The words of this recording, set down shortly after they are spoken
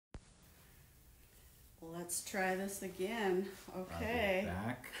Let's try this again. Okay. I'll be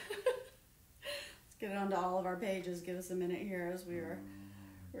back. Let's get it onto all of our pages. Give us a minute here as we're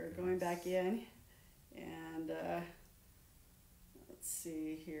going back in. And let's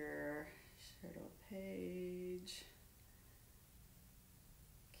see here. Share to page.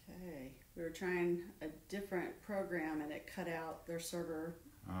 Okay. We were trying a different program and it cut out their server.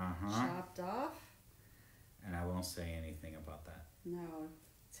 Chopped off. And I won't say anything about that. No,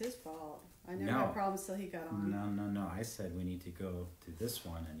 it's his fault. I never had problems till he got on. No. I said we need to go to this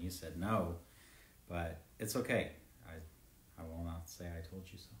one, and you said no. But it's okay. I will not say I told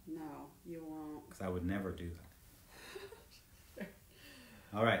you so. No, you won't. Because I would never do that.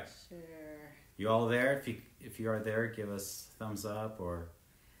 All right. Sure. You all there? If you are there, give us a thumbs up or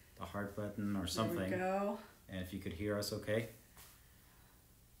the heart button or something. There we go. And if you could hear us, okay?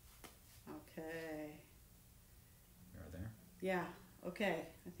 Okay. You're there? Yeah. Okay.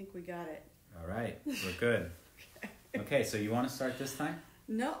 I think we got it. All right. We're good. Okay, so you want to start this time?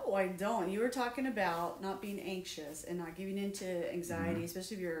 No, I don't. You were talking about not being anxious and not giving into anxiety,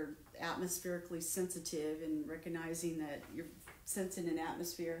 especially if you're atmospherically sensitive and recognizing that you're sensing an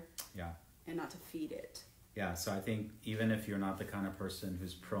atmosphere. Yeah. And not to feed it. Yeah, so I think even if you're not the kind of person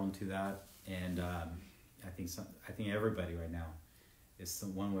who's prone to that, and I think everybody right now is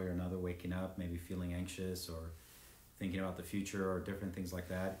one way or another waking up, maybe feeling anxious or thinking about the future or different things like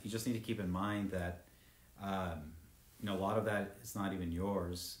that. You just need to keep in mind that a lot of that is not even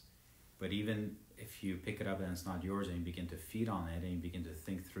yours, but even if you pick it up and it's not yours and you begin to feed on it and you begin to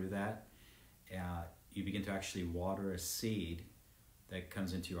think through that, you begin to actually water a seed that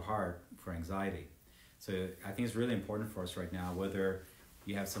comes into your heart for anxiety. So I think it's really important for us right now, whether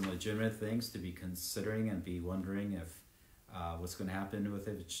you have some legitimate things to be considering and be wondering if what's going to happen with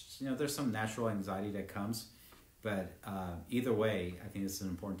it. There's some natural anxiety that comes, but either way, I think it's an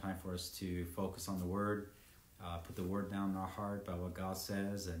important time for us to focus on the Word, put the Word down in our heart by what God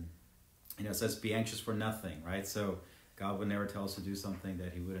says, and it says be anxious for nothing, right? So God would never tell us to do something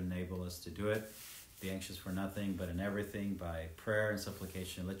that He would enable us to do it. Be anxious for nothing, but in everything by prayer and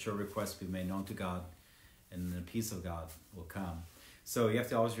supplication, let your requests be made known to God, and the peace of God will come. So you have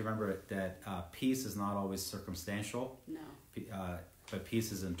to always remember that peace is not always circumstantial. No. But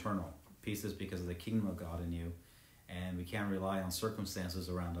peace is internal. Peace is because of the kingdom of God in you, and we can't rely on circumstances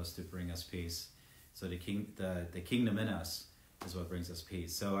around us to bring us peace. So the kingdom in us is what brings us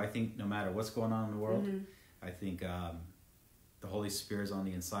peace. So I think no matter what's going on in the world, I think the Holy Spirit is on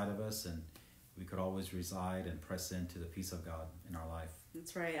the inside of us, and we could always reside and press into the peace of God in our life.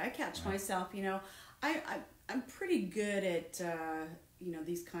 That's right. I catch myself, I'm pretty good at,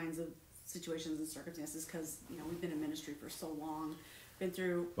 these kinds of situations and circumstances because, we've been in ministry for so long, been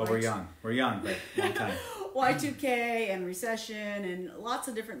through... Well, we're young, but long time. Y2K and recession and lots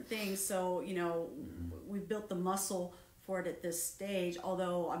of different things. So, we've built the muscle for it at this stage,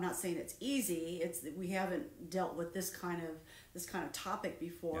 although I'm not saying it's easy. We haven't dealt with this kind of topic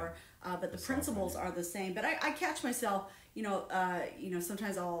before, but the principles are the same. But I catch myself,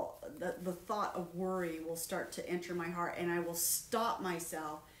 sometimes the thought of worry will start to enter my heart, and I will stop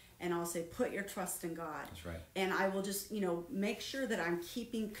myself and I'll say, put your trust in God. That's right. And I will just, make sure that I'm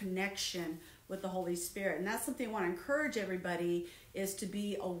keeping connection with the Holy Spirit. And that's something I want to encourage everybody is to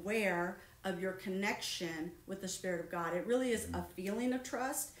be aware of your connection with the Spirit of God. It really is a feeling of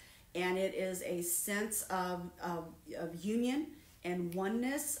trust, and it is a sense of union and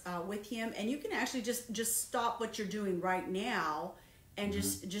oneness with Him. And you can actually just stop what you're doing right now and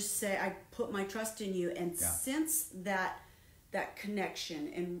just say, I put my trust in you, and sense that connection,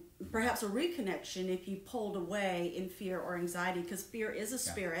 and perhaps a reconnection if you pulled away in fear or anxiety, because fear is a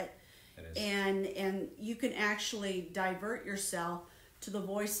spirit. It is. And you can actually divert yourself to the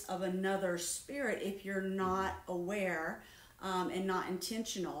voice of another spirit if you're not aware and not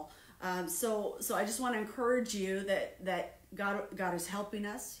intentional. So I just want to encourage you that God is helping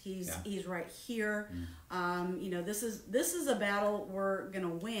us. He's right here. This is a battle we're gonna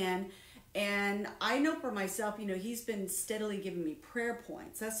win. And I know for myself, He's been steadily giving me prayer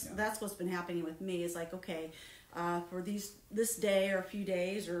points. That's what's been happening with me. Is like, okay, for this day or a few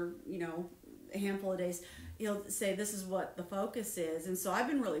days or a handful of days, He'll say this is what the focus is. And so I've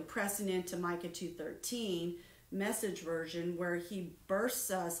been really pressing into Micah 2:13 Message version, where He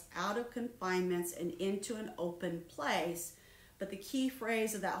bursts us out of confinements and into an open place. But the key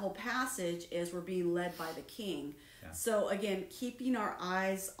phrase of that whole passage is we're being led by the King. Yeah. So again, keeping our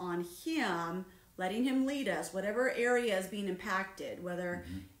eyes on Him, letting Him lead us, whatever area is being impacted, whether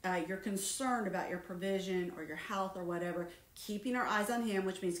you're concerned about your provision or your health or whatever, keeping our eyes on Him,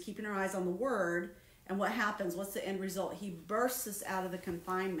 which means keeping our eyes on the Word. And what happens? What's the end result? He bursts us out of the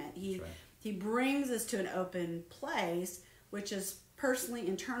confinement. He brings us to an open place, which is personally,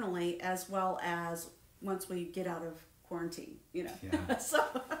 internally, as well as once we get out of quarantine, you know. Yeah. So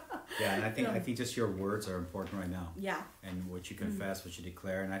Yeah, and I think just your words are important right now. yeah. And what you confess, what you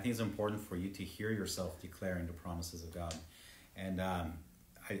declare, and I think it's important for you to hear yourself declaring the promises of God. And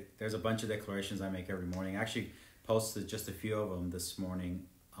there's a bunch of declarations I make every morning. I actually posted just a few of them this morning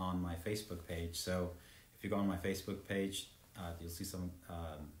on my Facebook page. So if you go on my Facebook page, you'll see some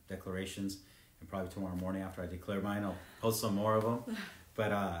declarations. And probably tomorrow morning after I declare mine, I'll post some more of them.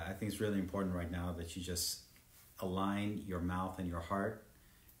 But I think it's really important right now that you just align your mouth and your heart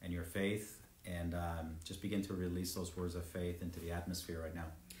and your faith, and just begin to release those words of faith into the atmosphere right now.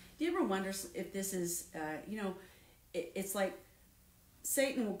 Do you ever wonder if this is, it's like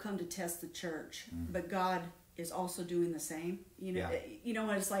Satan will come to test the church, but God is also doing the same. You know, Yeah. You know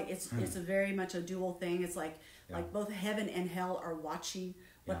what it's like. It's a very much a dual thing. It's like both heaven and hell are watching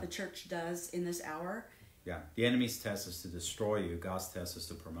what the church does in this hour. Yeah, the enemy's test is to destroy you. God's test is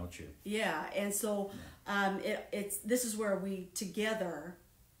to promote you. Yeah, and so this is where we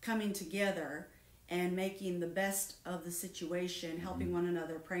coming together and making the best of the situation, helping one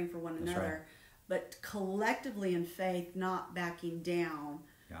another, praying for one That's another, but collectively in faith, not backing down,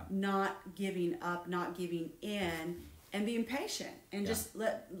 not giving up, not giving in, and being patient, and just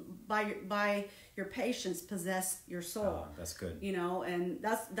let by your patience possess your soul. Oh, that's good. You know, and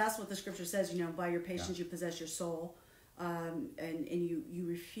that's what the scripture says. You know, by your patience you possess your soul, and you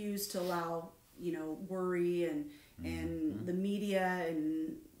refuse to allow worry and the media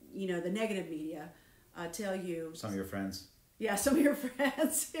and the negative media tell you. Some of your friends. Yeah, some of your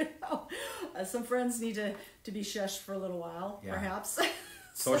friends. Some friends need to be shushed for a little while, perhaps.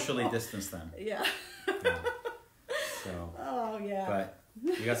 Socially distance them. Yeah. So. Oh yeah. But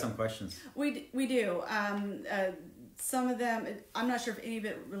you got some questions. We do. Some of them, I'm not sure if any of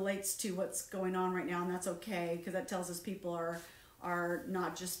it relates to what's going on right now, and that's okay, because that tells us people are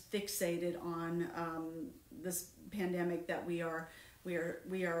not just fixated on this pandemic that we are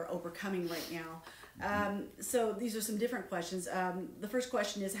overcoming right now. So these are some different questions. The first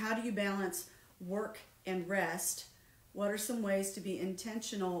question is, how do you balance work and rest? What are some ways to be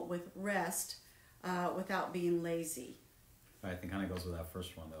intentional with rest without being lazy? I think kind of goes with that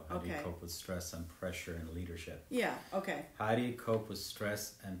first one, though. How do you cope with stress and pressure and leadership? Yeah, okay. How do you cope with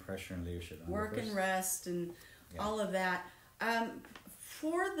stress and pressure and leadership? Work and rest and all of that.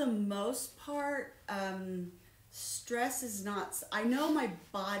 For the most part, stress is not... I know my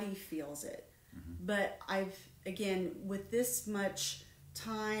body feels it, but again, with this much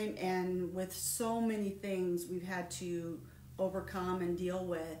time and with so many things we've had to overcome and deal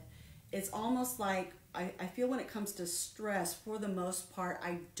with, it's almost like I feel when it comes to stress, for the most part,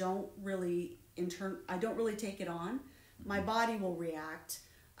 I don't really take it on. My body will react.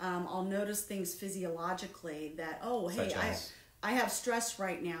 I'll notice things physiologically that, I have stress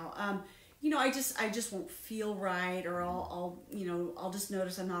right now. I just won't feel right, or I'll just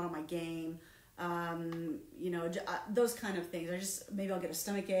notice I'm not on my game. Those kind of things. Maybe I'll get a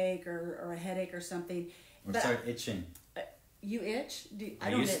stomach ache or a headache or something. Or start itching. You itch? I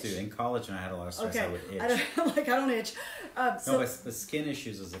used to. In college, when I had a lot of stress, I would itch. I don't itch. But skin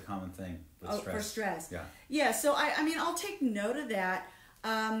issues is a common thing with stress. For stress. Yeah. Yeah, so I'll take note of that.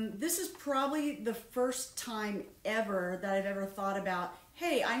 This is probably the first time ever that I've ever thought about,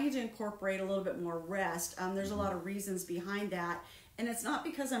 hey, I need to incorporate a little bit more rest. There's a lot of reasons behind that. And it's not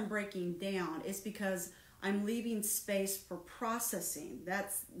because I'm breaking down. It's because I'm leaving space for processing.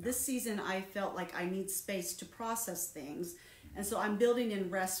 This season I felt like I need space to process things. And so I'm building in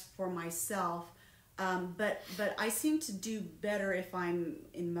rest for myself. But I seem to do better if I'm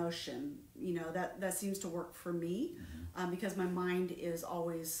in motion. That seems to work for me, because my mind is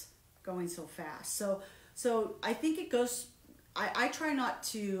always going so fast. So I think it goes, I try not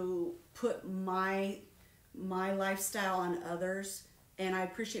to put my lifestyle on others, and I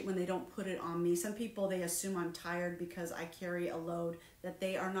appreciate when they don't put it on me. Some people, they assume I'm tired because I carry a load that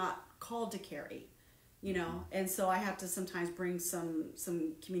they are not called to carry, and so I have to sometimes bring some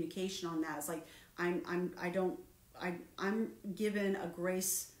communication on that. It's like I'm given a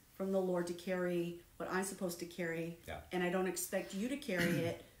grace from the Lord to carry what I'm supposed to carry, and I don't expect you to carry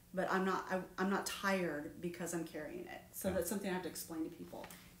it, but I'm not tired because I'm carrying it. So that's something I have to explain to people.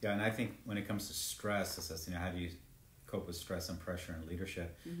 Yeah, and I think when it comes to stress, it says, how do you cope with stress and pressure and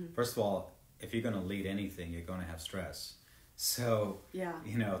leadership? First of all, if you're going to lead anything, you're going to have stress. So,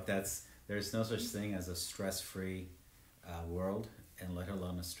 there's no such thing as a stress-free world, and let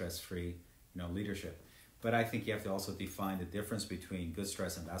alone a stress-free, leadership. But I think you have to also define the difference between good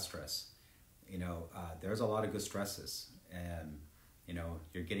stress and bad stress. There's a lot of good stresses, and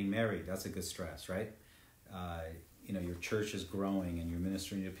you're getting married. That's a good stress, right? Your church is growing and you're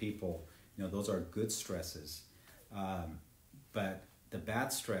ministering to people. Those are good stresses. But the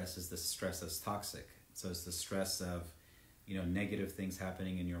bad stress is the stress that's toxic. So it's the stress of, negative things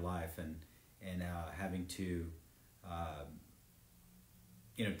happening in your life and having to,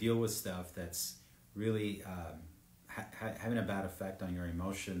 deal with stuff that's really having a bad effect on your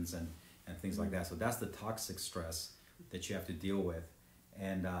emotions and things like that. So that's the toxic stress that you have to deal with.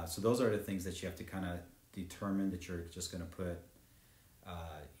 And so those are the things that you have to kind of determine that you're just going to put,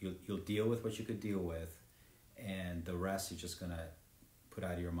 you'll deal with what you could deal with, and the rest you're just going to put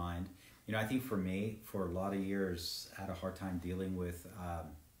out of your mind. I think for me, for a lot of years, I had a hard time dealing with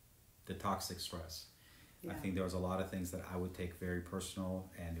the toxic stress. Yeah. I think there was a lot of things that I would take very personal,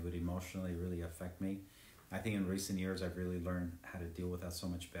 and it would emotionally really affect me. I think in recent years, I've really learned how to deal with that so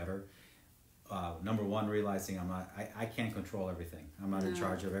much better. Number one, realizing I can't control everything. I'm not in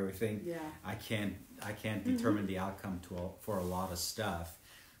charge of everything. Yeah. I can't determine the outcome for a lot of stuff.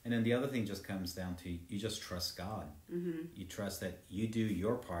 And then the other thing just comes down to you just trust God. Mm-hmm. You trust that you do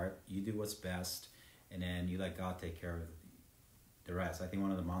your part, you do what's best, and then you let God take care of the rest. I think one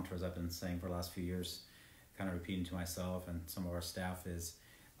of the mantras I've been saying for the last few years, kind of repeating to myself and some of our staff, is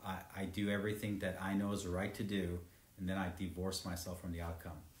I do everything that I know is right to do, and then I divorce myself from the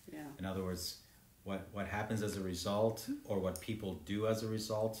outcome. Yeah. In other words, what happens as a result, or what people do as a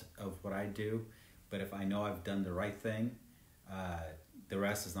result of what I do, but if I know I've done the right thing, the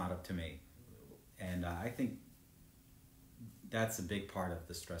rest is not up to me. And I think that's a big part of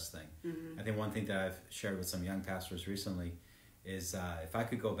the stress thing. Mm-hmm. I think one thing that I've shared with some young pastors recently is if I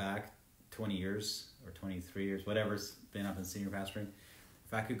could go back 20 years or 23 years, whatever's been up in senior pastoring,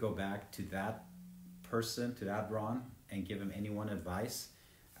 if I could go back to that person, to that Ron, and give him any one advice,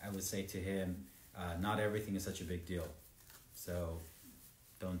 I would say to him, not everything is such a big deal. So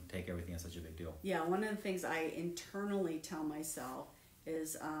don't take everything as such a big deal. Yeah, one of the things I internally tell myself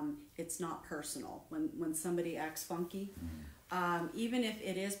is it's not personal. When somebody acts funky, even if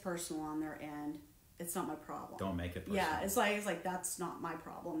it is personal on their end, it's not my problem. Don't make it personal. Yeah, it's like that's not my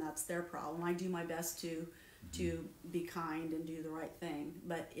problem. That's their problem. I do my best to be kind and do the right thing,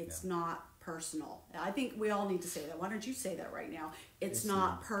 but it's not personal. I think we all need to say that. Why don't you say that right now? It's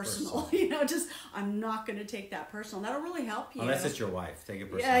not personal. Just I'm not going to take that personal. That'll really help you. Unless it's your wife, take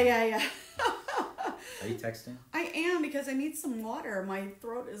it personal. Yeah. Are you texting? I am, because I need some water. My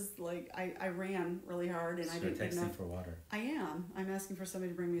throat is like I ran really hard and I didn't get enough. Texting for water. I am. I'm asking for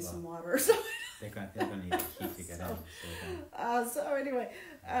somebody to bring me some water. So they're going to need a key to get in.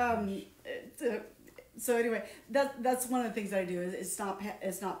 So anyway, that's one of the things that I do. Is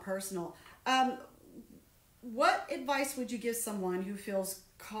it's not personal. What advice would you give someone who feels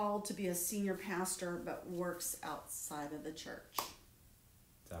called to be a senior pastor but works outside of the church?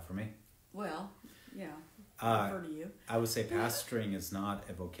 Is that for me? Well, yeah. I refer to you. I would say pastoring is not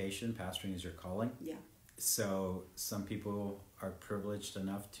a vocation. Pastoring is your calling. Yeah. So some people are privileged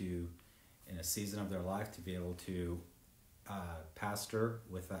enough to, in a season of their life, to be able to pastor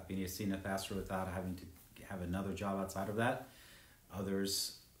without being a senior pastor, without having to have another job outside of that.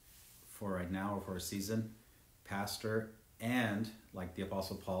 Others, for right now or for a season, pastor and, like the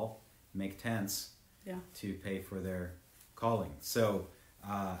Apostle Paul, make tents to pay for their calling. So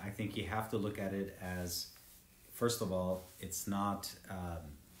I think you have to look at it as, first of all, it's not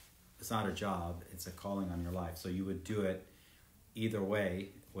a job, it's a calling on your life. So you would do it either way,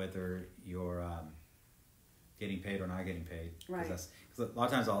 whether you're getting paid or not getting paid. Right. Because a lot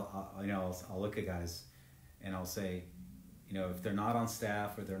of times I'll look at guys and I'll say, if they're not on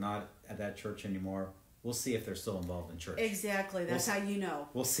staff or they're not at that church anymore, we'll see if they're still involved in church. Exactly. That's how you know.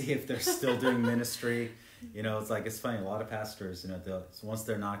 We'll see if they're still doing ministry. It's funny. A lot of pastors, once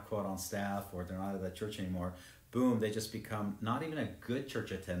they're not quote on staff or they're not at that church anymore, boom, they just become not even a good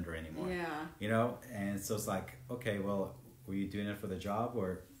church attender anymore. Yeah. And so it's like, okay, well, were you doing it for the job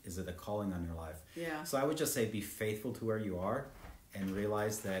or is it a calling on your life? Yeah. So I would just say be faithful to where you are and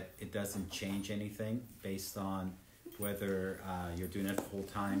realize that it doesn't change anything based on whether you're doing it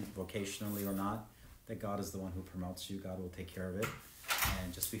full-time, vocationally or not, that God is the one who promotes you. God will take care of it.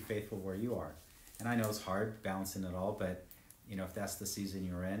 And just be faithful where you are. And I know it's hard balancing it all, but, if that's the season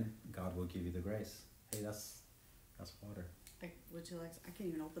you're in, God will give you the grace. Hey, that's water. Would you like? I can't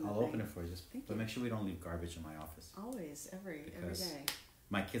even open the I'll thing. open it for you. But make sure we don't leave garbage in my office. Always, every day.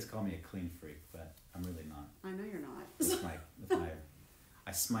 My kids call me a clean freak, but I'm really not. I know you're not.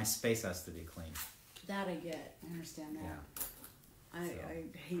 My space has to be clean. That I get. I understand that. Yeah. I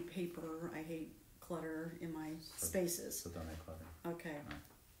hate paper. I hate clutter in my spaces. So don't have clutter. Okay.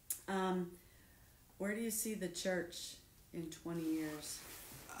 No. Where do you see the church in 20 years?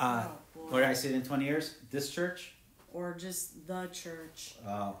 Where did I see it in 20 years? This church? Or just the church?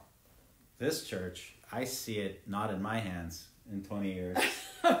 This church, I see it not in my hands in 20 years.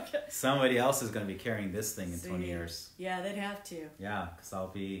 Okay. Somebody else is going to be carrying this thing in 20 years. Yeah, they'd have to. Yeah, because I'll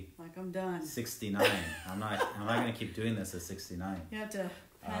be like, I'm done. 69. I'm not going to keep doing this at 69. You have to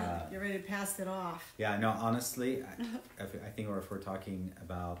get ready to pass it off. Yeah, no, honestly, I think if we're talking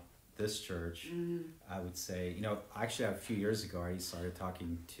about this church, I would say, actually a few years ago, I started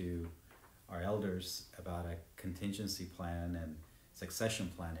talking to our elders about a contingency plan and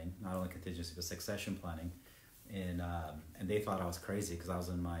succession planning, not only contingency, but succession planning. And they thought I was crazy because I was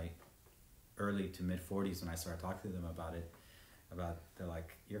in my early to mid 40s when I started talking to them about it. They're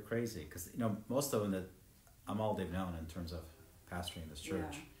like, you're crazy. Because, most of them that I'm all they've known in terms of pastoring this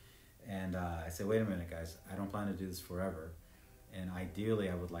church. Yeah. And I said, wait a minute, guys, I don't plan to do this forever. And ideally,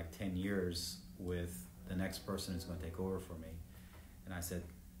 I would like 10 years with the next person who's going to take over for me. And I said,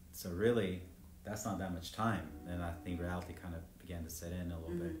 so really, that's not that much time. And I think reality kind of began to set in a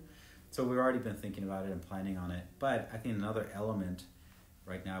little bit. So we've already been thinking about it and planning on it. But I think another element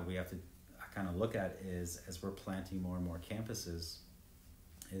right now we have to kind of look at is, as we're planting more and more campuses,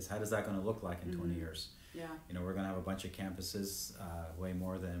 is how does that going to look like in 20 years? Yeah. We're going to have a bunch of campuses, way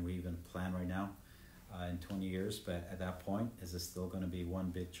more than we even plan right now in 20 years. But at that point, is it still going to be one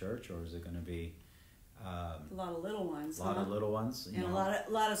big church, or is it going to be a lot of little ones? A lot of little ones. And a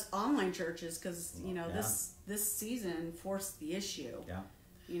lot of online churches, because, this season forced the issue. Yeah.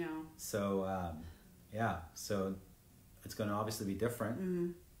 So, so it's going to obviously be different.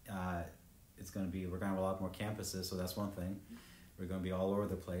 We're going to have a lot more campuses, so that's one thing. We're going to be all over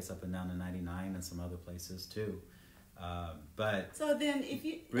the place, up and down to 99 and some other places too. But so then, if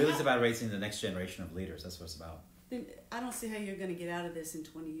you really, it's about raising the next generation of leaders. That's what it's about. Then I don't see how you're going to get out of this in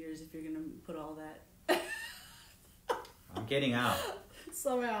 20 years if you're going to put all that. I'm getting out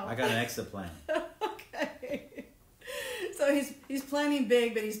somehow. I got an exit plan. Okay. So he's planning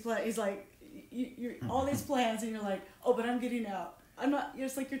big, but he's like you're all these plans, and you're like, oh, but I'm getting out. I'm not.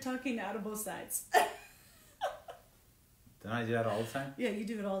 It's like you're talking out of both sides. Don't I do that all the time? Yeah, you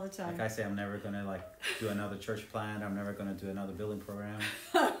do it all the time. Like I say, I'm never going to do another church plan. I'm never going to do another building program.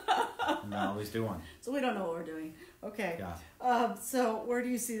 And I always do one. So we don't know what we're doing. Okay. Yeah. So where do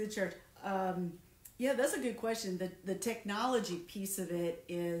you see the church? Yeah, that's a good question. The technology piece of it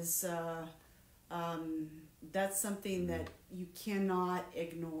is that's something that you cannot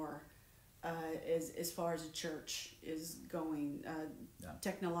ignore as far as a church is going.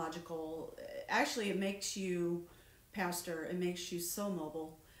 Technological. Actually, it makes you, Pastor, it makes you so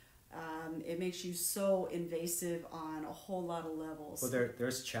mobile. It makes you so invasive on a whole lot of levels. Well,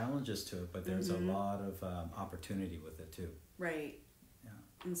 there's challenges to it, but there's a lot of opportunity with it too. Right. Yeah.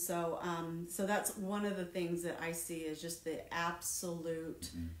 And so that's one of the things that I see is just the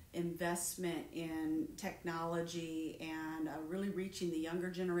absolute investment in technology and really reaching the younger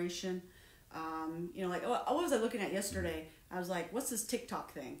generation. What was I looking at yesterday? I was like, what's this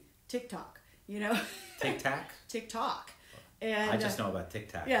TikTok thing? TikTok. Tic-tac? TikTok. And I just know about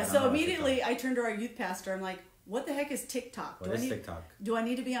TikTok. Yeah, so immediately I turned to our youth pastor. I'm like, what the heck is TikTok? What is TikTok? Do I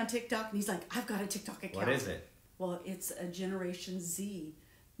need to be on TikTok? And he's like, I've got a TikTok account. What is it? Well, it's a Generation Z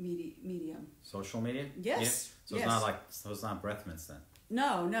medium. Social media? Yes. Yeah. So it's not breath mints then?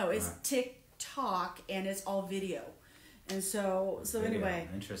 No, it's TikTok, and it's all video. And so video. Anyway.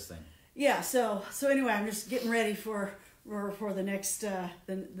 Interesting. Yeah, so anyway, I'm just getting ready for the next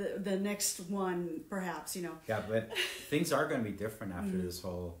the next one, perhaps, Yeah, but things are going to be different after this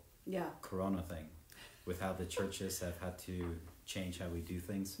whole Corona thing, with how the churches have had to change how we do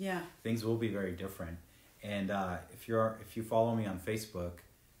things. Yeah, things will be very different. And if you follow me on Facebook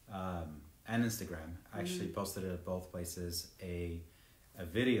and Instagram, I actually posted it at both places a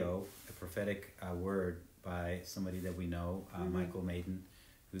video, a prophetic word by somebody that we know, Michael Maiden,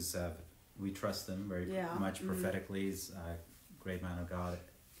 who's we trust him very much prophetically. He's a great man of God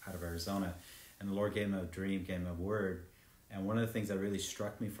out of Arizona. And the Lord gave him a dream, gave him a word. And one of the things that really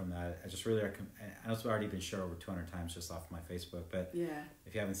struck me from that, I just really recommend, I know it's already been shared over 200 times just off my Facebook, but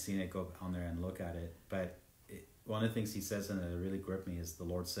if you haven't seen it, go on there and look at it. But one of the things he says in it that really gripped me is the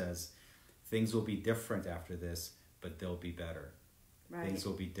Lord says, things will be different after this, but they'll be better. Right. Things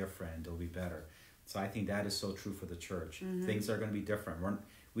will be different, they'll be better. So I think that is so true for the church. Things are going to be different.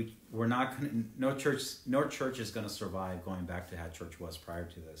 We're not going to, no church is going to survive going back to how church was prior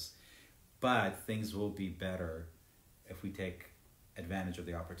to this. But things will be better if we take advantage of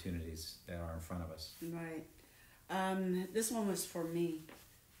the opportunities that are in front of us. Right. This one was for me.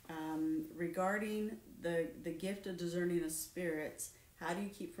 Regarding the gift of discerning of spirits, how do you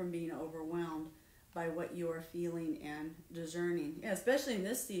keep from being overwhelmed? by what you are feeling and discerning. Yeah, especially in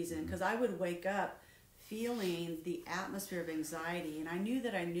this season, because I would wake up feeling the atmosphere of anxiety, and I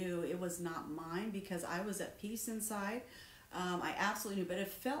knew it was not mine because I was at peace inside. I absolutely knew, but it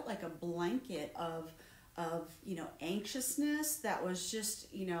felt like a blanket of anxiousness that was just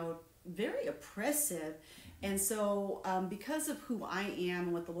very oppressive. And so because of who I am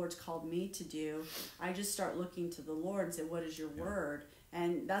and what the Lord's called me to do, I just start looking to the Lord and say, what is your word?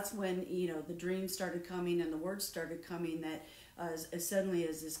 And that's when the dreams started coming and the words started coming, that as suddenly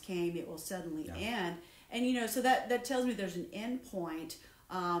as this came, it will suddenly end. And so that tells me there's an end point.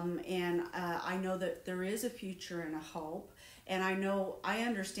 And I know that there is a future and a hope. And I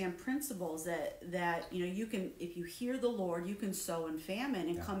understand principles that you can, if you hear the Lord, you can sow in famine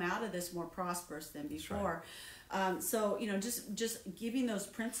and come out of this more prosperous than before. Right. So just giving those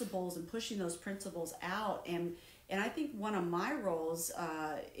principles and pushing those principles out, and I think one of my roles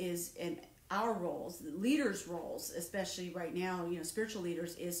is, in our roles, leaders' roles, especially right now, spiritual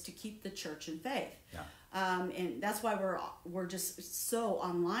leaders, is to keep the church in faith. Yeah. And that's why we're just so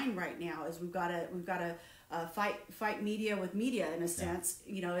online right now. Is we've got to fight media with media in a sense.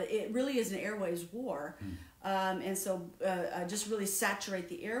 It really is an airways war. And so just really saturate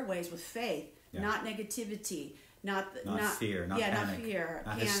the airways with faith, not negativity, not fear, not panic,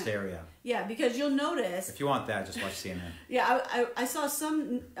 not hysteria. Yeah, because you'll notice, if you want that, just watch CNN. Yeah, I saw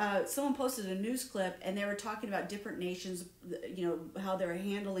someone posted a news clip, and they were talking about different nations, how they're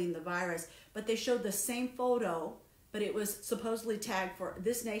handling the virus, but they showed the same photo, but it was supposedly tagged for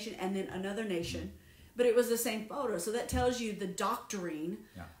this nation and then another nation. But it was the same photo, so that tells you the doctoring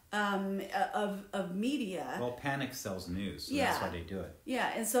of media. Well, panic sells news, so that's why they do it.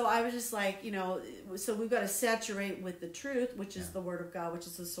 Yeah, and so I was just like, so we've got to saturate with the truth, which is the Word of God, which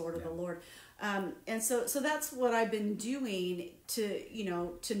is the sword of the Lord. And so that's what I've been doing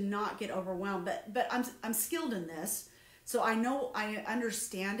to not get overwhelmed. But I'm skilled in this, so I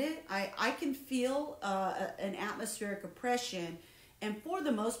understand it. I can feel an atmospheric oppression. And for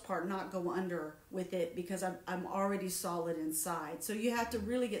the most part, not go under with it because I'm already solid inside. So you have to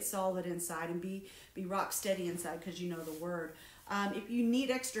really get solid inside and be rock steady inside because you know the Word. If you need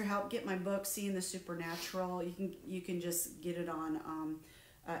extra help, get my book, Seeing the Supernatural. You can just get it on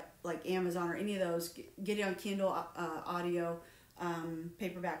like Amazon or any of those. Get it on Kindle, audio,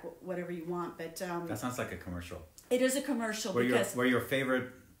 paperback, whatever you want. But that sounds like a commercial. It is a commercial where your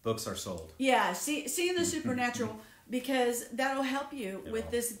favorite books are sold. Yeah, Seeing the Supernatural. Because that'll help you with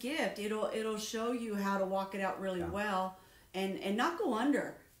this gift. It'll show you how to walk it out really well, and not go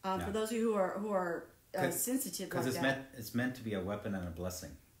under. For those of you who are sensitive like that. Because it's meant to be a weapon and a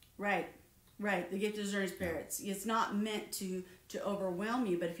blessing. Right. The gift of discerning spirits. It's not meant to overwhelm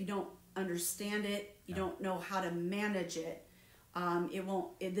you, but if you don't understand it, you don't know how to manage it. It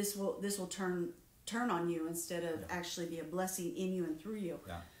won't. This will turn on you instead of actually be a blessing in you and through you.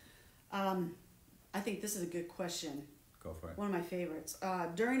 Yeah. I think this is a good question. Go for it. One of my favorites.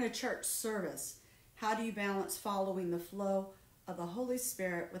 During a church service, how do you balance following the flow of the Holy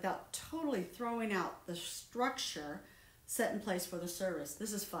Spirit without totally throwing out the structure set in place for the service?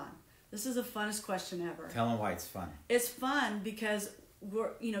 This is fun. This is the funnest question ever. Tell them why it's fun. It's fun because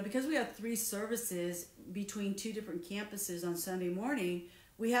because we have 3 services between 2 different campuses on Sunday morning.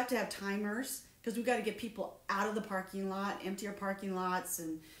 We have to have timers because we've got to get people out of the parking lot, empty our parking lots,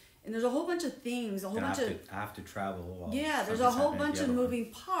 and there's a whole bunch of things, I have to travel. There's a whole bunch of moving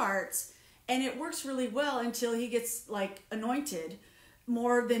parts, and it works really well until he gets anointed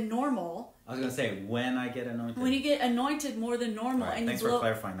more than normal. I was gonna say when I get anointed. When you get anointed more than normal, right, and thanks you blow, for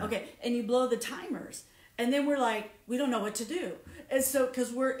clarifying that. Okay, and you blow the timers, and then we're like, we don't know what to do, and so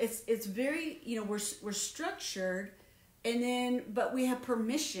because it's very we're structured, and then but we have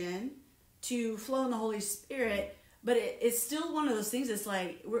permission to flow in the Holy Spirit. But it's still one of those things. It's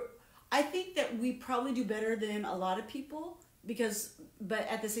like I think that we probably do better than a lot of people but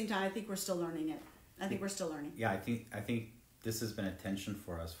at the same time, I think we're still learning it. I think we're still learning. Yeah, I think this has been a tension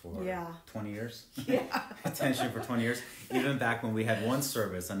for us for 20 years. Yeah, a tension for 20 years. Even back when we had 1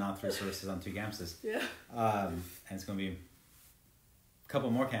 service and not 3 services on 2 campuses. Yeah. And it's going to be a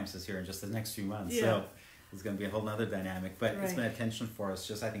couple more campuses here in just the next few months. Yeah. So it's going to be a whole other dynamic. But it's been a tension for us.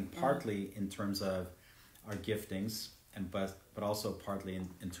 Just I think partly in terms of our giftings, but also partly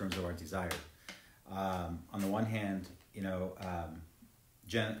in terms of our desire. On the one hand,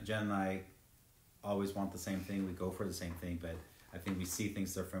 Jen and I always want the same thing. We go for the same thing, but I think we see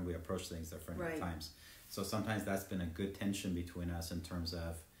things different. We approach things different at times. So sometimes that's been a good tension between us in terms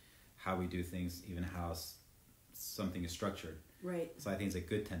of how we do things, even how something is structured. Right. So I think it's a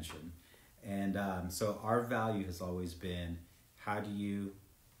good tension. And so our value has always been, how do you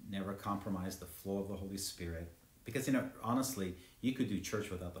never compromise the flow of the Holy Spirit. Because, honestly, you could do church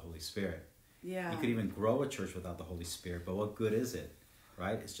without the Holy Spirit. Yeah. You could even grow a church without the Holy Spirit, but what good is it,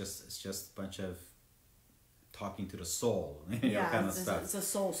 right? It's just a bunch of talking to the soul, kind of stuff. It's a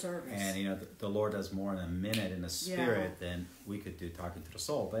soul service. And, the Lord does more in a minute in the Spirit than we could do talking to the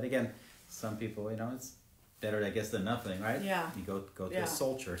soul. But again, some people, it's better, I guess, than nothing, right? Yeah. You go to a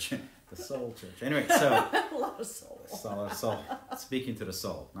soul church, the soul church. Anyway, so a lot of soul. Soul, speaking to the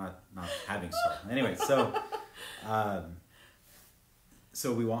soul, not having soul. Anyway,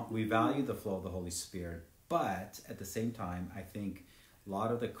 so we value the flow of the Holy Spirit, but at the same time, I think a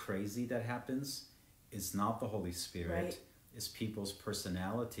lot of the crazy that happens is not the Holy Spirit, right. Is people's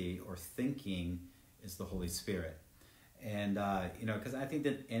personality or thinking is the Holy Spirit. And, because I think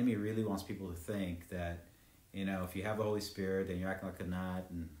that the enemy really wants people to think that, if you have the Holy Spirit, then you're acting like a nut,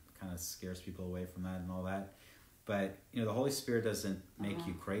 and kind of scares people away from that and all that. But, the Holy Spirit doesn't make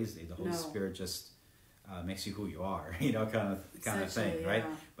you crazy. The Holy Spirit just makes you who you are, kind of thing, right?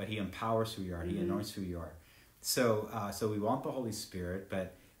 But he empowers who you are. He anoints who you are. So we want the Holy Spirit,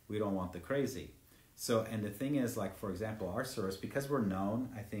 but we don't want the crazy. So, and the thing is, like, for example, our service, because we're known,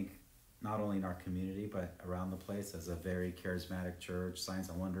 I think, not only in our community, but around the place as a very charismatic church, signs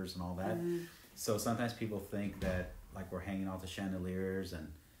and wonders and all that. So sometimes people think that, like, we're hanging off the chandeliers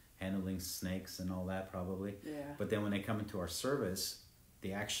and handling snakes and all that, probably. Yeah. But then when they come into our service,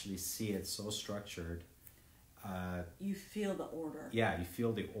 they actually see it so structured. You feel the order. Yeah, you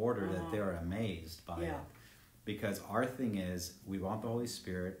feel the order that they're amazed by it. Because our thing is, we want the Holy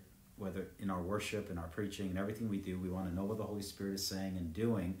Spirit, whether in our worship, in our preaching, and everything we do, we want to know what the Holy Spirit is saying and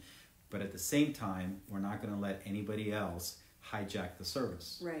doing. But at the same time, we're not going to let anybody else hijack the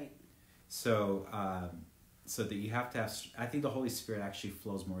service. Right. So that you have to have, I think the Holy Spirit actually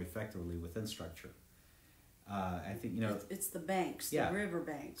flows more effectively within structure. I think, it's the banks, the river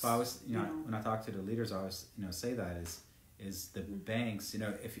banks. So I was, when I talk to the leaders, I always, say that is the banks,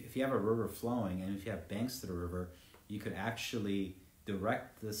 if you have a river flowing and if you have banks to the river, you could actually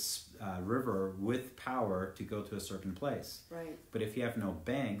direct this river with power to go to a certain place. Right. But if you have no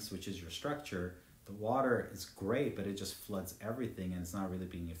banks, which is your structure, the water is great, but it just floods everything and it's not really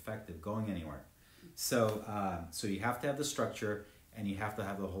being effective, going anywhere. So you have to have the structure and you have to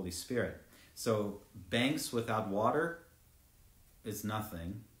have the Holy Spirit. So banks without water is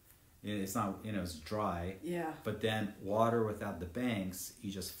nothing. It's not, it's dry. Yeah. But then water without the banks,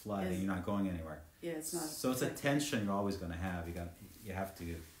 you just flood and you're not going anywhere. Yeah, it's not. So it's a tension you're always going to have. You have to.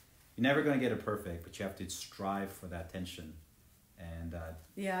 You're never going to get it perfect, but you have to strive for that tension and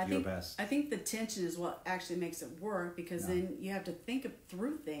do your best. I think the tension is what actually makes it work, because then you have to think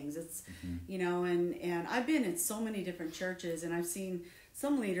through things. It's and I've been in so many different churches, and I've seen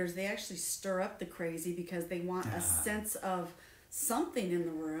some leaders, they actually stir up the crazy because they want a sense of something in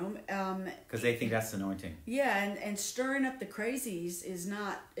the room, because they think that's anointing. Yeah, and stirring up the crazies is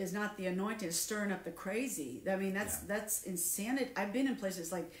not the anointing. It's stirring up the crazy. I mean, that's insanity. I've been in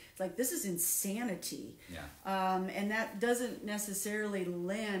places like this is insanity. Yeah. And that doesn't necessarily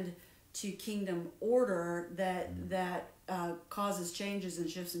lend to kingdom order that causes changes and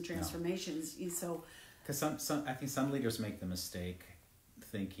shifts and transformations. No. So, because I think some leaders make the mistake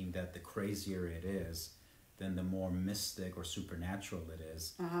thinking that the crazier it is, then the more mystic or supernatural it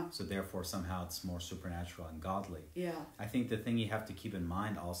is. So therefore, somehow it's more supernatural and godly. Yeah. I think the thing you have to keep in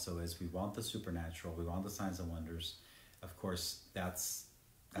mind also is we want the supernatural, we want the signs and wonders. Of course, that's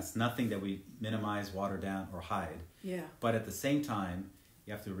nothing that we minimize, water down, or hide. Yeah. But at the same time,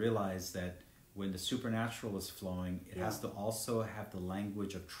 you have to realize that when the supernatural is flowing, it has to also have the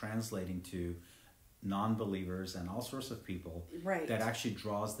language of translating to non-believers and all sorts of people, that actually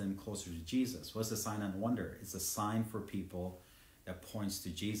draws them closer to Jesus. What's the sign and wonder? It's a sign for people that points to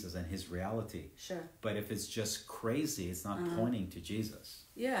Jesus and his reality. Sure. But if it's just crazy, it's not pointing to Jesus.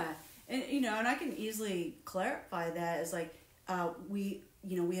 Yeah. And and I can easily clarify that as like we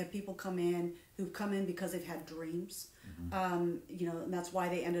have people who've come in because they've had dreams. And that's why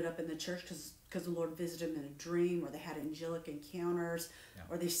they ended up in the church, because the Lord visited them in a dream, or they had angelic encounters,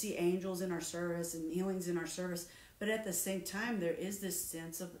 or they see angels in our service and healings in our service. But at the same time, there is this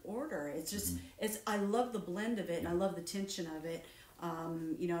sense of order. It's just, I love the blend of it, and I love the tension of it.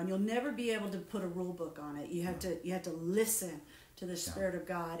 And you'll never be able to put a rule book on it. You have to listen to the Spirit of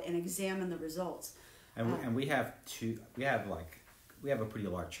God and examine the results. And we have a pretty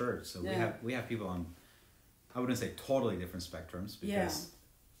large church, so we have people on, I wouldn't say totally different spectrums, because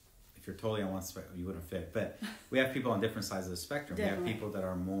if you're totally on one spectrum, you wouldn't fit. But we have people on different sides of the spectrum. Definitely. We have people that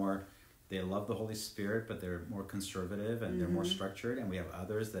are more, they love the Holy Spirit, but they're more conservative and they're more structured. And we have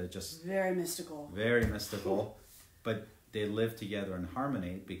others that are just very mystical. Very mystical. But they live together in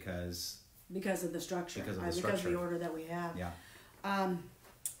harmony because of the structure, because of the because structure. of the order that we have. Yeah.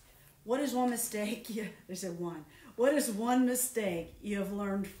 What is one mistake? They said one. What is one mistake you have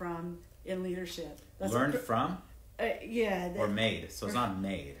learned from in leadership? Learned from? Yeah. Or made. So it's not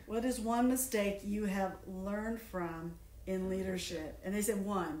made. What is one mistake you have learned from in leadership? And they said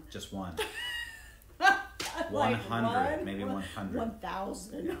one. Just one. Like 100, maybe 100.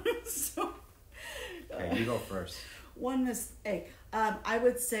 1,000. So, okay, you go first. One mistake. I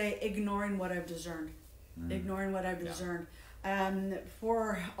would say ignoring what I've discerned. Ignoring what I've discerned.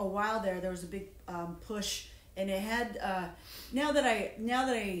 For a while there was a big push, and it had. Now that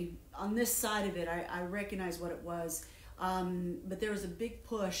I on this side of it, I recognize what it was. But there was a big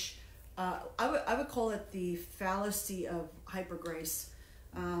push. I would call it the fallacy of hyper grace.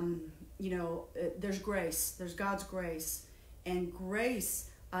 There's grace. There's God's grace, and grace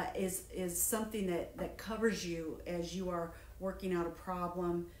is something that covers you as you are working out a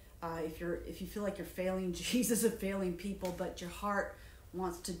problem. If you feel like you're failing Jesus of failing people, but your heart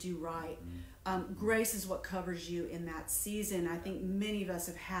wants to do right, grace is what covers you in that season. I think many of us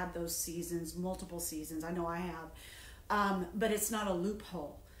have had those seasons, multiple seasons. I know I have, but it's not a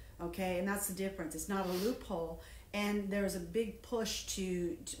loophole. Okay, and that's the difference. It's not a loophole. And there was a big push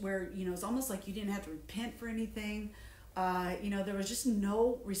to where, it's almost like you didn't have to repent for anything. There was just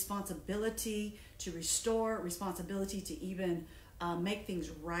no responsibility to restore, responsibility to even make things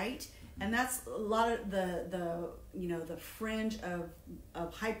right. And that's a lot of the fringe of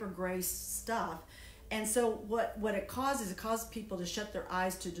hyper grace stuff. And so what it causes people to shut their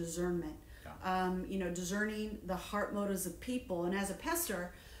eyes to discernment. Yeah. Discerning the heart motives of people. And as a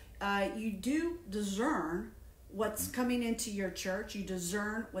pastor, you do discern what's coming into your church. You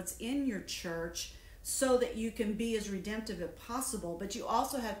discern what's in your church so that you can be as redemptive as possible. But you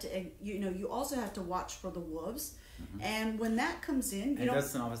also have to watch for the wolves. And when that comes in, it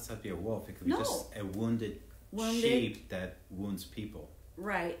doesn't always have to be a wolf. It could be just a wounded sheep that wounds people.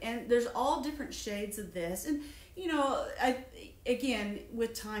 Right. And there's all different shades of this. And again,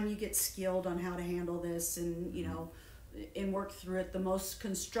 with time, you get skilled on how to handle this, and and work through it the most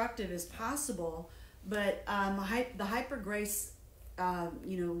constructive as possible. But the hyper grace,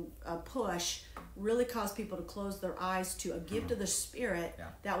 push really caused people to close their eyes to a gift of the Spirit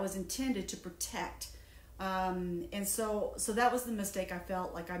that was intended to protect. And so that was the mistake I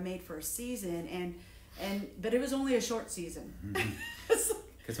felt like I made for a season, but it was only a short season.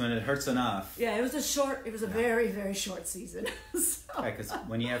 Because when it hurts enough. Yeah, it was a very, very short season. Because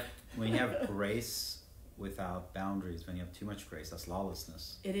when you have grace without boundaries, when you have too much grace, that's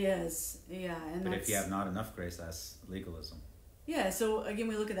lawlessness. It is, yeah. But if you have not enough grace, that's legalism. Yeah, so again,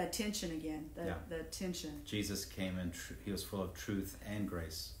 we look at that tension again, the tension. Jesus came and he was full of truth and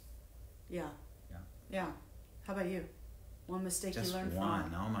grace. Yeah. Yeah. How about you? One mistake you learned from? Just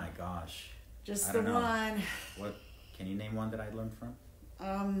one. Oh my gosh. Just the one. What? Can you name one that I learned from?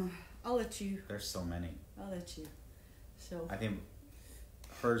 I'll let you. There's so many. I'll let you. So. I think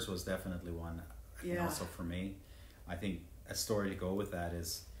hers was definitely one. Yeah. And also for me, I think a story to go with that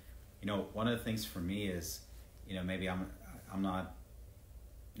is, one of the things for me is, maybe I'm not,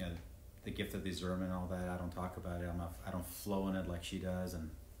 the gift of discernment and all that. I don't talk about it. I don't flow in it like she does, and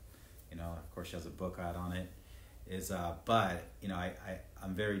of course she has a book out on it. But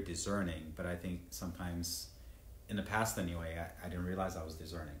I'm very discerning. But I think sometimes, in the past anyway, I didn't realize I was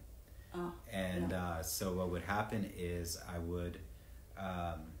discerning. Oh, So what would happen is I would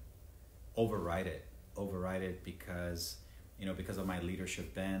override it because of my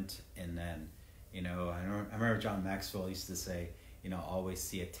leadership bent. And then I remember John Maxwell used to say, always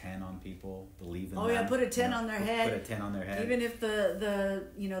see a 10 on people, believe in them. Oh yeah, put a 10 on their head. Put a 10 on their head. Even if the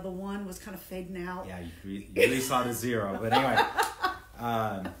one was kind of fading out. Yeah, you really saw the 0. But anyway,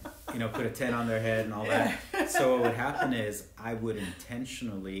 put a 10 on their head and all that. So what would happen is I would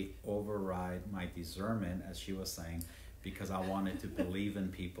intentionally override my discernment, as she was saying, because I wanted to believe in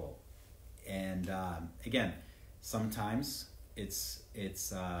people. And again, sometimes it's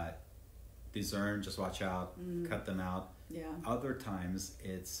discern, just watch out, cut them out. Yeah. Other times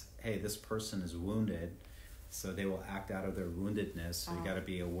it's, hey, this person is wounded, so they will act out of their woundedness. So you got to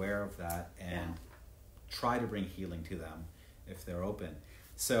be aware of that and try to bring healing to them if they're open.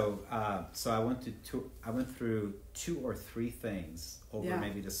 So I went through 2 or 3 things over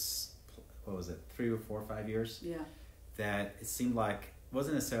maybe this, 3 or 4 or 5 years. Yeah. That it seemed like it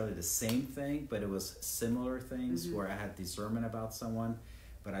wasn't necessarily the same thing, but it was similar things where I had discernment about someone,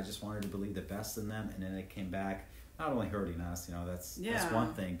 but I just wanted to believe the best in them, and then it came back. Not only hurting us, that's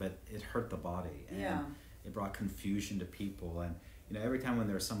one thing, but it hurt the body, and it brought confusion to people. And every time when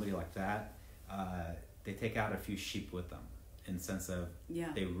there's somebody like that, they take out a few sheep with them, in the sense of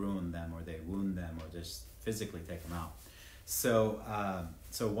they ruin them or they wound them or just physically take them out. So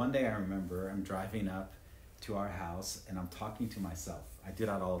so one day I remember I'm driving up to our house and I'm talking to myself. I do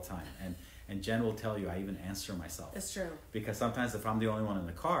that all the time, and Jen will tell you I even answer myself. It's true. Because sometimes if I'm the only one in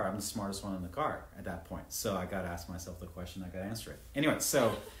the car, I'm the smartest one in the car at that point. So I got to ask myself the question, I got to answer it. Anyway,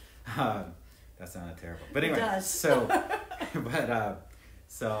 so that sounded terrible. But anyway, it does. so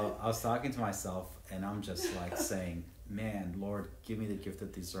so I was talking to myself and I'm just like saying, man, Lord, give me the gift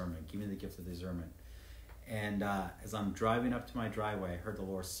of discernment. Give me the gift of discernment. And as I'm driving up to my driveway, I heard the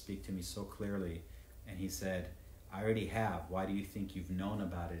Lord speak to me so clearly. And he said, I already have. Why do you think you've known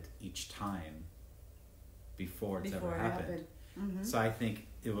about it each time before it's ever happened? Mm-hmm. So I think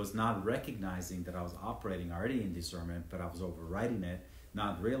it was not recognizing that I was operating already in discernment, but I was overriding it,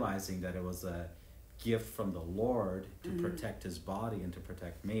 not realizing that it was a gift from the Lord to protect his body and to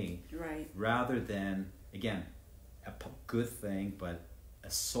protect me. Right. Rather than, again, a good thing, but a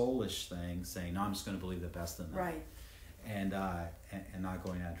soulish thing, saying, no, I'm just going to believe the best in them. Right. And not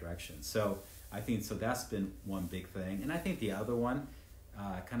going that direction. So I think, so that's been one big thing. And I think the other one,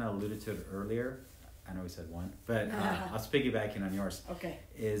 I kind of alluded to it earlier. I know we said one, but I was piggybacking on yours. Okay.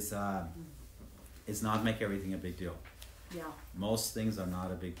 Is not make everything a big deal. Yeah. Most things are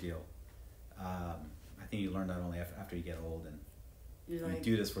not a big deal. I think you learn that only after you get old and you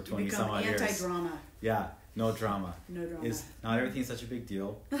do this for 20 some odd years. Anti-drama. Yeah, no drama. No drama. Is not everything such a big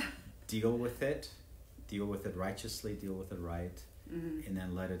deal. Deal with it. Deal with it righteously. Deal with it right. Mm-hmm. And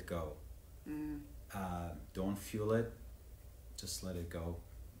then let it go. Mm-hmm. Don't fuel it. Just let it go.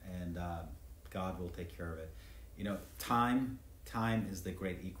 And God will take care of it. You know, time is the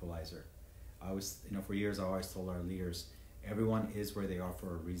great equalizer. I always, for years I always told our leaders, everyone is where they are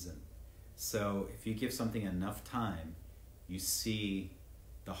for a reason. So if you give something enough time, you see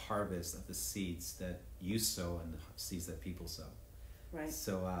the harvest of the seeds that you sow and the seeds that people sow. Right.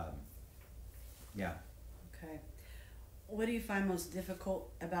 So, yeah. Okay. What do you find most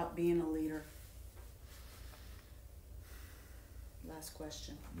difficult about being a leader? Last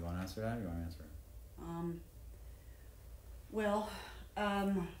question. You want to answer that or you want to answer it?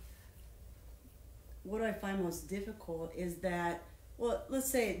 What do I find most difficult is that, well, let's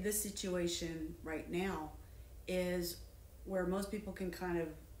say this situation right now is where most people can kind of,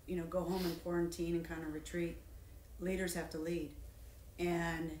 go home and quarantine and kind of retreat. Leaders have to lead.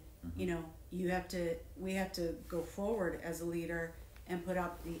 And, we have to go forward as a leader and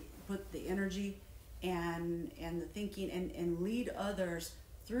put the energy and the thinking and lead others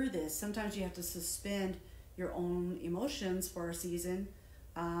through this. Sometimes you have to suspend your own emotions for a season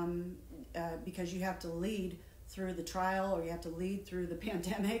because you have to lead through the trial, or you have to lead through the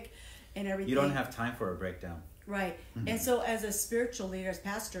pandemic and everything. You don't have time for a breakdown. Right. Mm-hmm. And so as a spiritual leader, as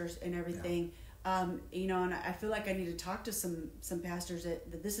pastors and everything, and I feel like I need to talk to some pastors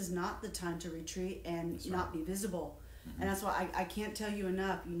that this is not the time to retreat and not be visible. Mm-hmm. And that's why I can't tell you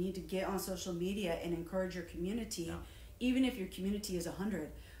enough. You need to get on social media and encourage your community, even if your community is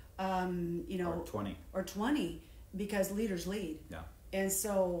 100, or 20, because leaders lead. Yeah. And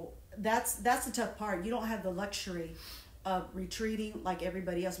so that's the tough part. You don't have the luxury of retreating like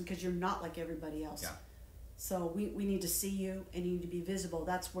everybody else because you're not like everybody else. Yeah. So we need to see you and you need to be visible.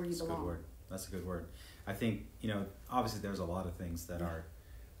 That's where you belong. Good word. That's a good word. I think, obviously there's a lot of things that are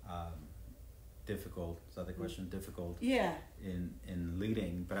difficult. Is that the question? Difficult. Yeah. In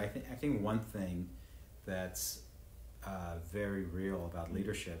leading, but I think one thing that's very real about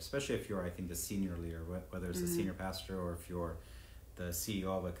leadership, especially if you're, I think, the senior leader, whether it's the senior pastor or if you're the CEO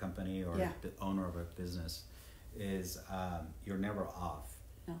of a company or the owner of a business, is you're never off.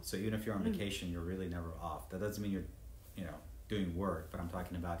 No. So even if you're on vacation, you're really never off. That doesn't mean you're, doing work, but I'm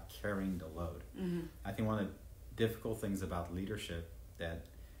talking about carrying the load. Mm-hmm. I think one of the difficult things about leadership that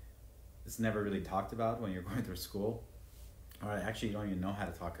is never really talked about when you're going through school, or actually you don't even know how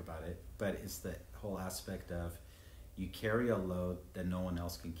to talk about it, but it's the whole aspect of you carry a load that no one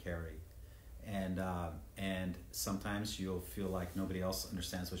else can carry. And sometimes you'll feel like nobody else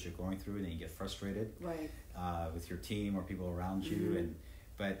understands what you're going through, and then you get frustrated with your team or people around you.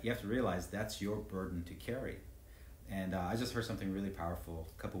 But you have to realize that's your burden to carry. And I just heard something really powerful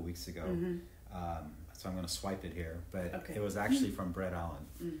a couple weeks ago. So I'm going to swipe it here. But it was actually from Brett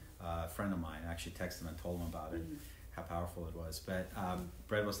Allen, a friend of mine. I actually texted him and told him about it, how powerful it was. But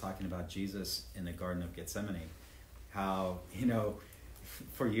Brett was talking about Jesus in the Garden of Gethsemane. How,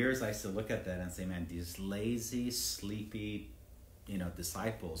 for years I used to look at that and say, man, these lazy, sleepy,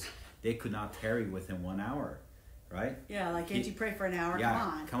 disciples, they could not tarry with him 1 hour. Right? Yeah, can't you pray for an hour?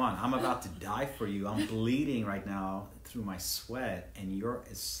 Yeah, come on. I'm about to die for you. I'm bleeding right now through my sweat, and you're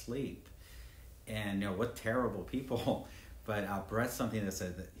asleep. And what terrible people. But Brett, something he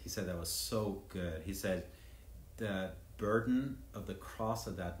said that was so good. He said the burden of the cross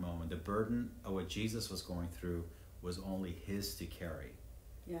at that moment, the burden of what Jesus was going through, was only his to carry.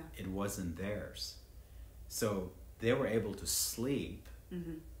 Yeah. It wasn't theirs. So they were able to sleep,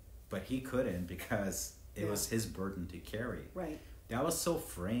 but he couldn't, because it was his burden to carry. Right. That was so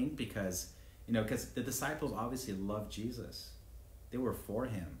freeing, because because the disciples obviously loved Jesus. They were for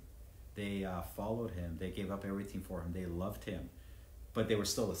him. They followed him. They gave up everything for him. They loved him, but they were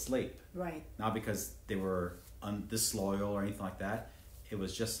still asleep. Right. Not because they were disloyal or anything like that. It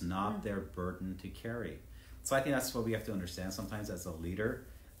was just not their burden to carry. So I think that's what we have to understand sometimes as a leader.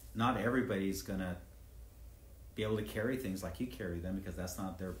 Not everybody's going to be able to carry things like you carry them, because that's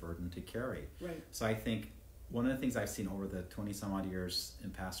not their burden to carry. Right. So I think one of the things I've seen over the 20 some odd years in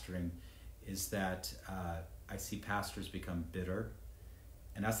pastoring is that I see pastors become bitter.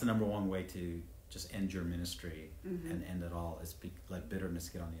 And that's the number one way to just end your ministry and end it all, is let bitterness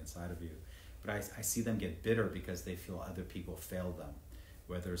get on the inside of you. But I see them get bitter because they feel other people failed them.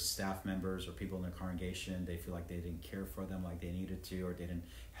 Whether it's staff members or people in their congregation, they feel like they didn't care for them like they needed to, or they didn't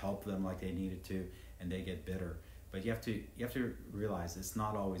help them like they needed to, and they get bitter. But you have to realize it's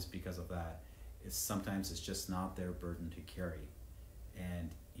not always because of that. Sometimes it's just not their burden to carry.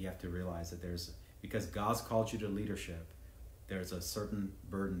 And you have to realize that because God's called you to leadership, there's a certain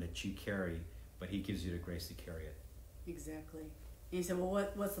burden that you carry, but he gives you the grace to carry it. Exactly. And you said, well,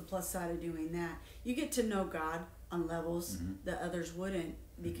 what's the plus side of doing that? You get to know God on levels that others wouldn't,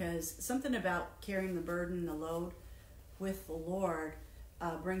 because something about carrying the burden, the load with the Lord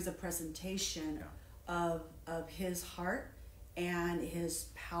brings a presentation of his heart and his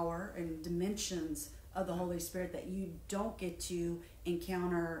power and dimensions of the Holy Spirit that you don't get to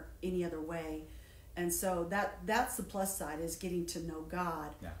encounter any other way. And so that's the plus side, is getting to know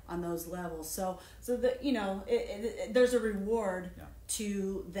God on those levels. So that there's a reward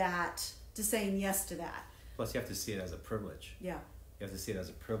to that, to saying yes to that. Plus, you have to see it as a privilege. Yeah. You have to see it as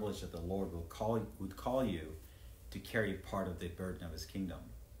a privilege that the Lord would call you to carry part of the burden of his kingdom.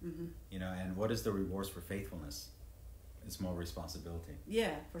 And what is the rewards for faithfulness? It's more responsibility.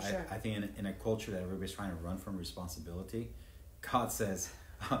 Yeah, for sure. I think in a culture that everybody's trying to run from responsibility, God says,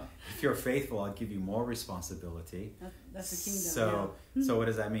 if you're faithful, I'll give you more responsibility. That's the kingdom. So what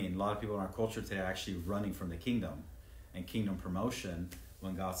does that mean? A lot of people in our culture today are actually running from the kingdom and kingdom promotion,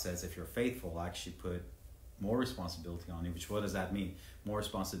 when God says, if you're faithful, I'll actually put more responsibility on you. Which, what does that mean? More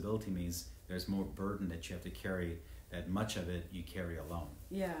responsibility means there's more burden that you have to carry, that much of it you carry alone.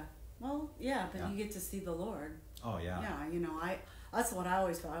 Yeah. Well, yeah, but you get to see the Lord. Oh, yeah. Yeah, that's what I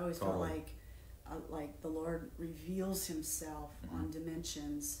always felt. I always Totally. felt like the Lord reveals himself on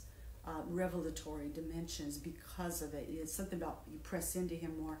dimensions, revelatory dimensions, because of it. It's something about you press into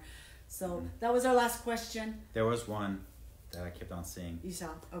him more. So that was our last question. There was one that I kept on seeing. You saw?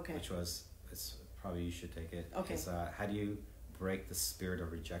 Okay. Which was, probably you should take it. Okay. It's, how do you break the spirit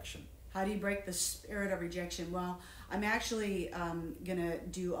of rejection? How do you break the spirit of rejection? Well, I'm actually going to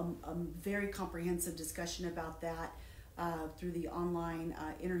do a very comprehensive discussion about that through the online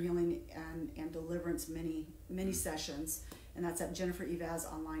Inner Healing and Deliverance mini sessions, and that's at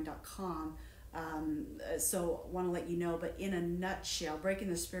jennifereivazonline.com. So want to let you know, but in a nutshell, breaking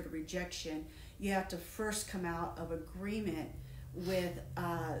the spirit of rejection, you have to first come out of agreement with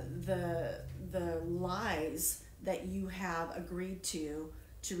the lies that you have agreed to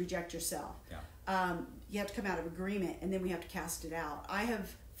reject yourself. Yeah. You have to come out of agreement, and then we have to cast it out. I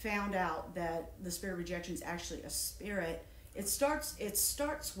have found out that the spirit of rejection is actually a spirit. It starts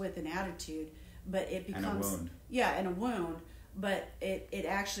with an attitude, but it becomes and a wound. Yeah, and a wound. But it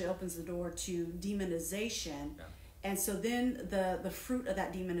actually opens the door to demonization. Yeah. And so then the fruit of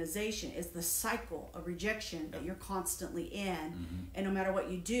that demonization is the cycle of rejection that you're constantly in. And no matter what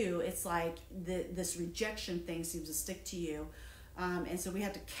you do, it's like this rejection thing seems to stick to you. And so we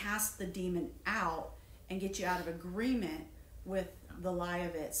have to cast the demon out and get you out of agreement with the lie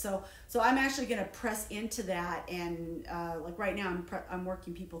of it. So I'm actually going to press into that, and like right now I'm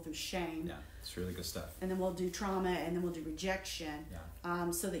working people through shame. Yeah, it's really good stuff. And then we'll do trauma, and then we'll do rejection.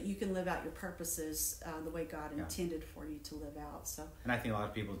 Yeah. So that you can live out your purposes the way God intended for you to live out. So. And I think a lot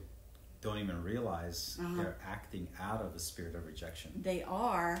of people don't even realize they're acting out of a spirit of rejection. They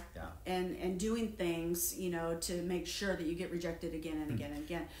are, and doing things, to make sure that you get rejected again and again and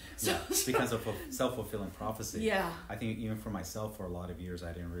again. So it's because of self-fulfilling prophecy. Yeah. I think even for myself, for a lot of years,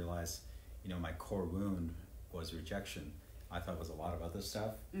 I didn't realize, my core wound was rejection. I thought it was a lot of other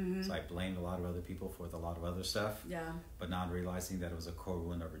stuff. So I blamed a lot of other people for a lot of other stuff. Yeah. But not realizing that it was a core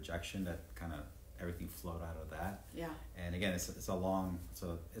wound of rejection that kind of everything flowed out of that. Yeah. And again, there's a lot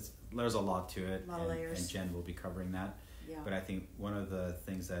to it. A lot of layers. And Jen will be covering that. Yeah. But I think one of the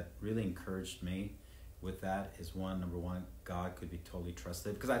things that really encouraged me with that is number one, God could be totally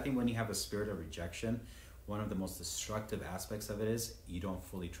trusted. Because I think when you have a spirit of rejection, one of the most destructive aspects of it is you don't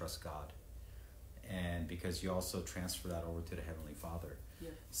fully trust God. And because you also transfer that over to the Heavenly Father. Yeah.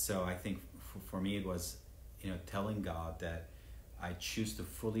 So I think for me it was, telling God that I choose to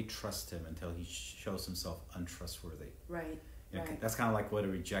fully trust him until he shows himself untrustworthy. Right. Right. That's kind of like what a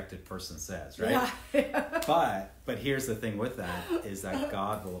rejected person says, right? Yeah. But here's the thing with that is that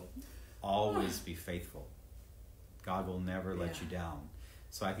God will always be faithful. God will never let you down.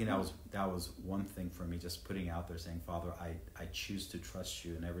 So I think that was one thing for me, just putting out there saying, Father, I choose to trust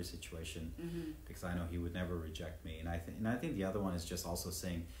you in every situation because I know he would never reject me. And I think the other one is just also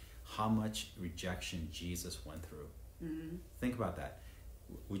saying how much rejection Jesus went through. Mm-hmm. Think about that.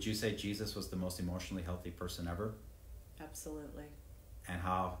 Would you say Jesus was the most emotionally healthy person ever? Absolutely. And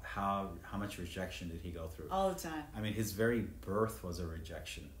how much rejection did he go through? All the time. I mean, his very birth was a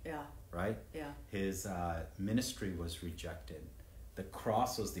rejection. Yeah. Right? Yeah. His ministry was rejected. The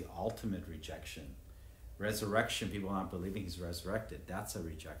cross was the ultimate rejection. Resurrection, people not believing he's resurrected, that's a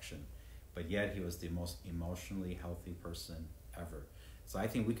rejection. But yet he was the most emotionally healthy person ever. So I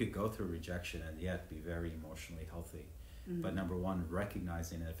think we could go through rejection and yet be very emotionally healthy. Mm-hmm. But number one,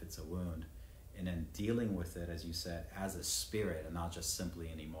 recognizing it if it's a wound, and then dealing with it, as you said, as a spirit and not just simply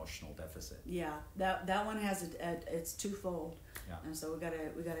an emotional deficit. Yeah, that one has it's twofold. Yeah. And so we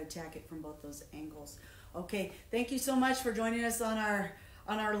gotta attack it from both those angles. Okay, thank you so much for joining us on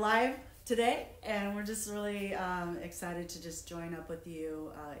our live today, and we're just really excited to just join up with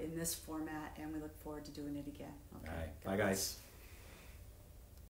you in this format, and we look forward to doing it again. Okay. All right, bye guys.